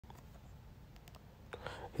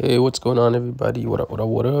Hey, what's going on, everybody? What up, what up,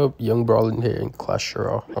 what up? Young Brawlin here in Clash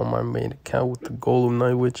Royale on my main account with the Golem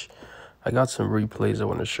Night Witch. I got some replays I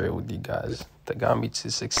want to share with you guys that got me to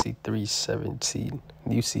 63-17,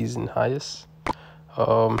 new season highest.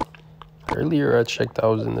 Earlier I checked I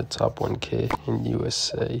was in the top 1K in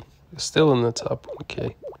USA. Still in the top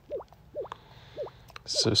 1K.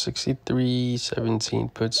 So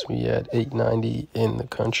 63-17 puts me at 890 in the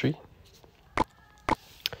country.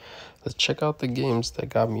 Let's check out the games that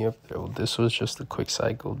got me up there. Well, this was just a quick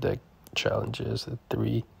cycle deck challenges, the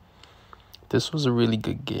 3. This was a really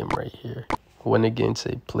good game right here. Went against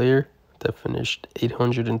a player that finished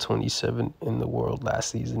 827 in the world last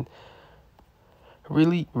season.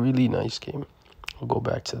 Really, really nice game. We'll go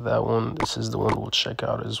back to that one. This is the one we'll check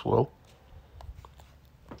out as well.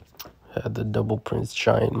 Had the double Prince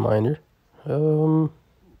Giant Miner. And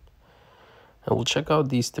we'll check out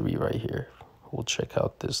these 3 right here. We'll check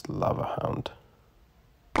out this Lava Hound.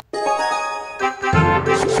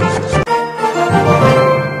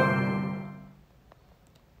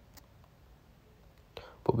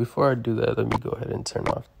 But before I do that, let me go ahead and turn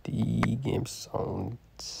off the game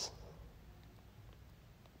sounds.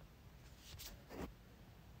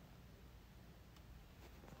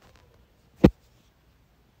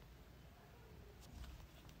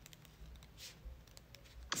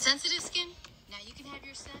 Sensitive skin? Now you can have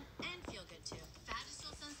your scent and feel good too.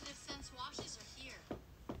 Vagisil sensitive scents washes are here.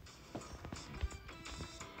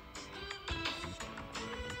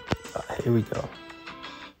 Here we go.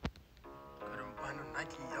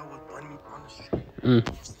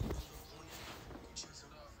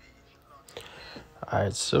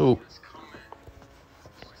 Alright, so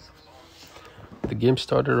the game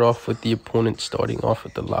started off with the opponent starting off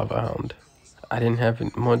with the Lava Hound. I didn't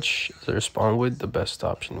have much to respond with. The best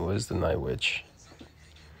option was the Night Witch.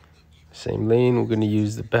 Same lane, we're going to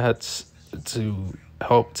use the bats to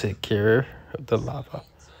help take care of the lava.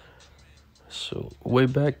 So way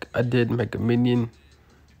back, I did make a minion.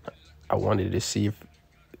 I wanted to see if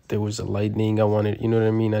there was a lightning. I wanted, you know what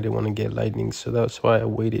I mean? I didn't want to get lightning, so that's why I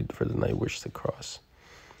waited for the Night Witch to cross.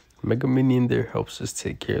 Mega Minion there helps us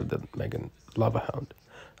take care of the Mega Lava Hound.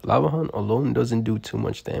 Lava Hound alone doesn't do too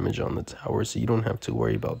much damage on the tower, so you don't have to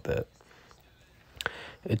worry about that.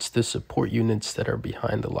 It's the support units that are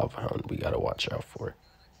behind the Lava Hound we gotta watch out for.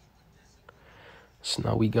 So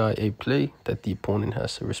now we got a play that the opponent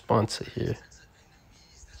has to respond to here.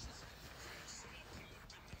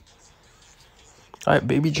 Alright,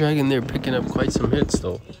 Baby Dragon there picking up quite some hits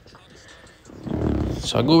though.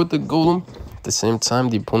 So I go with the Golem. At the same time,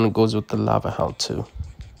 the opponent goes with the Lava Hound too.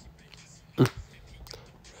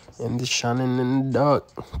 And the shining in the dark.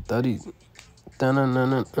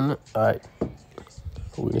 Alright.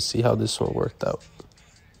 We're going to see how this one worked out.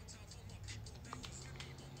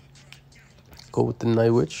 Go with the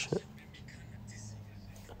Night Witch.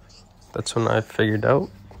 That's when I figured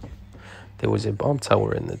out there was a bomb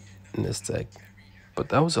tower in this deck. But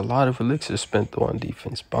that was a lot of elixir spent though on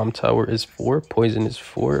defense. Bomb tower is 4, poison is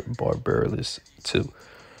 4, Barb barrel is 2.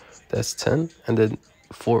 That's 10. And then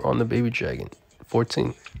 4 on the Baby Dragon.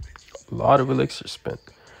 14. A lot of elixir spent.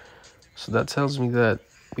 So that tells me that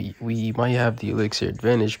we might have the elixir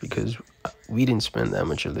advantage because we didn't spend that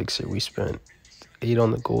much elixir. We spent 8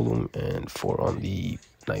 on the Golem and 4 on the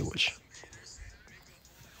Night Witch.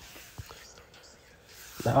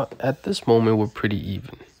 Now at this moment we're pretty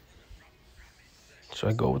even. So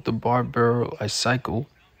I go with the Barb barrel, I cycle.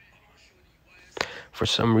 For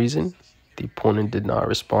some reason the opponent did not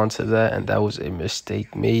respond to that, and that was a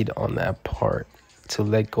mistake made on that part. To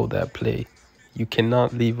let go that play. You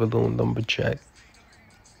cannot leave alone Lumberjack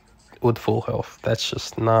with full health. That's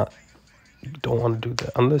just not, you don't want to do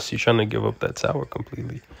that unless you're trying to give up that tower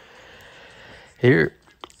completely. Here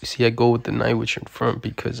you see I go with the Night Witch in front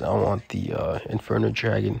because I want the Inferno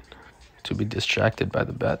Dragon to be distracted by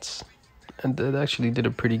the bats, and that actually did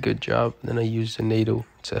a pretty good job. Then I used the Nado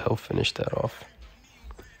to help finish that off.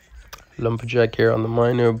 Lumberjack here on the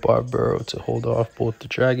miner, Barb barrel to hold off both the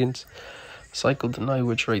dragons. Cycled the Night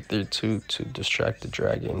Witch right there too to distract the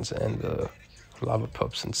dragons and the lava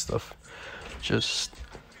pups and stuff. Just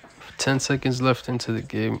 10 seconds left into the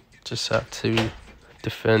game. Just have to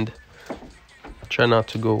defend. Try not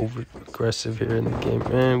to go over aggressive here in the game,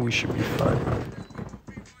 and we should be fine.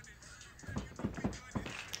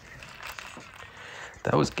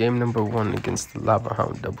 That was game number 1 against the Lava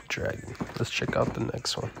Hound Double Dragon. Let's check out the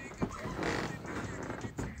next one.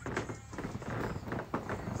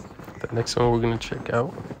 The next one we're going to check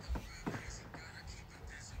out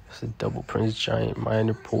is a double Prince Giant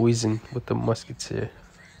Miner Poison with the Musketeer.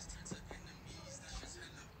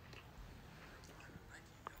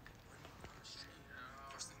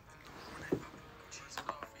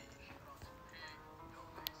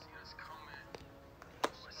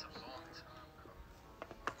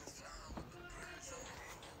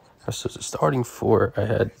 So the starting 4, I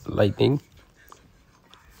had Lightning,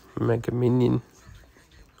 Mega Minion,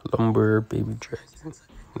 Lumber, Baby Dragon.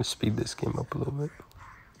 Let's speed this game up a little bit.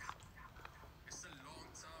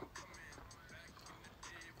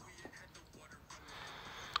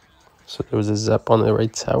 So there was a Zap on the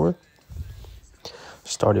right tower.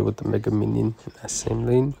 Started with the Mega Minion in that same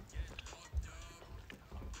lane.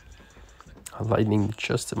 A Lightning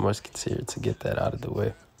just the Musketeer to get that out of the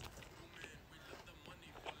way.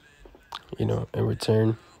 You know, in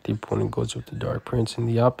return, the opponent goes with the Dark Prince in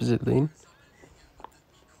the opposite lane.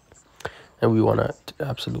 And we want to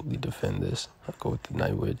absolutely defend this. I'll go with the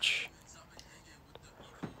Night Witch.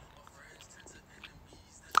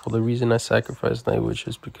 Well, the reason I sacrificed Night Witch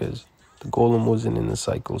is because the Golem wasn't in the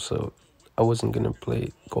cycle, so I wasn't going to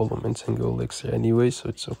play Golem and single elixir anyway, so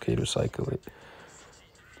it's okay to cycle it.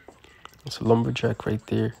 It's a Lumberjack right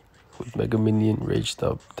there with Mega Minion raged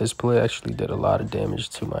up. This play actually did a lot of damage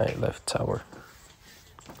to my left tower.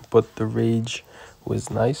 But the rage was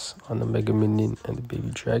nice on the Mega Minion and the Baby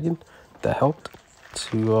Dragon. That helped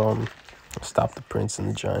to stop the Prince and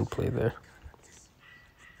the Giant play there.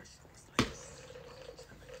 Here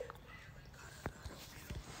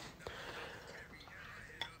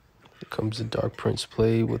comes the Dark Prince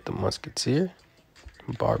play with the Musketeer,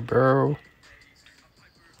 Barb.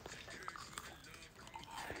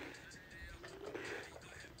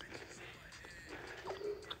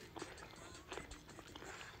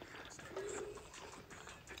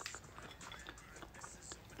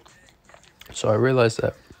 So I realized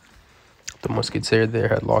that the Musketeer there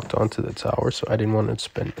had locked onto the tower, so I didn't want to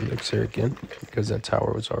spend elixir again because that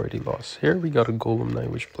tower was already lost. Here we got a Golem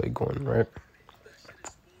Night Witch play going, right?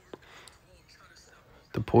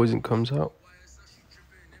 The poison comes out.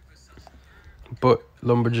 But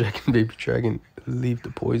Lumberjack and Baby Dragon leave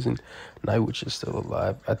the poison. Night Witch is still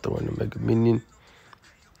alive. I throw in a Mega Minion.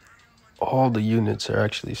 All the units are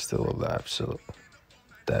actually still alive, so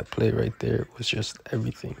that play right there was just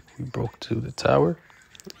everything. We broke to the tower,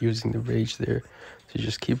 using the rage there to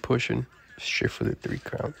just keep pushing straight for the 3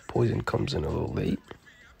 crown. Poison comes in a little late.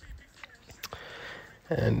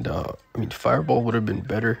 And, I mean, Fireball would have been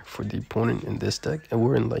better for the opponent in this deck. And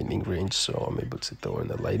we're in lightning range, so I'm able to throw in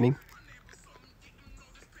the lightning.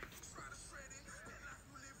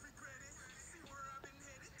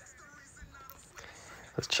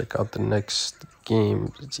 Let's check out the next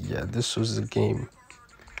game. Yeah, this was the game.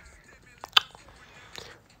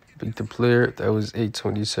 Beat the player that was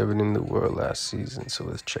 827 in the world last season, so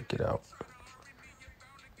let's check it out.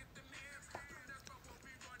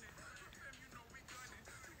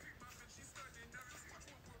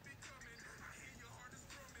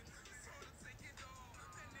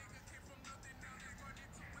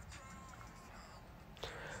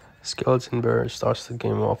 Skeleton Bear starts the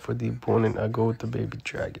game off for the opponent. I go with the Baby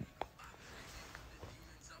Dragon.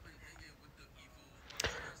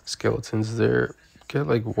 Skeletons there get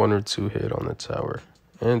like 1 or 2 hit on the tower,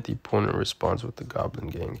 and the opponent responds with the Goblin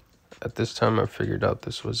Gang. At this time, I figured out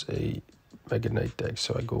this was a Mega Knight deck,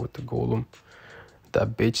 so I go with the Golem.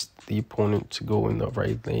 That baits the opponent to go in the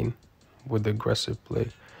right lane with aggressive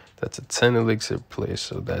play. That's a 10 elixir play,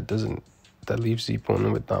 so that leaves the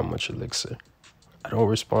opponent with not much elixir. I don't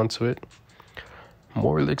respond to it.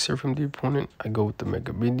 More elixir from the opponent, I go with the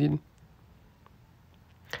Mega Minion.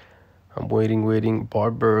 I'm waiting.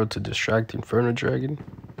 Barb to distract the Inferno Dragon.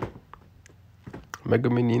 Mega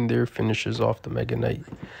Minion there finishes off the Mega Knight.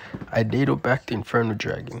 I Nado back the Inferno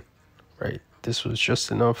Dragon, right? This was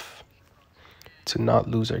just enough to not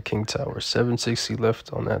lose our King Tower. 760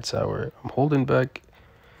 left on that tower. I'm holding back.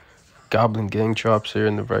 Goblin Gang drops here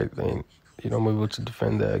in the right lane. You know, I'm able to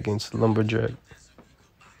defend that against Lumberjack.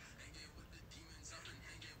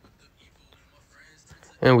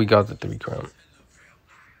 And we got the 3 crown.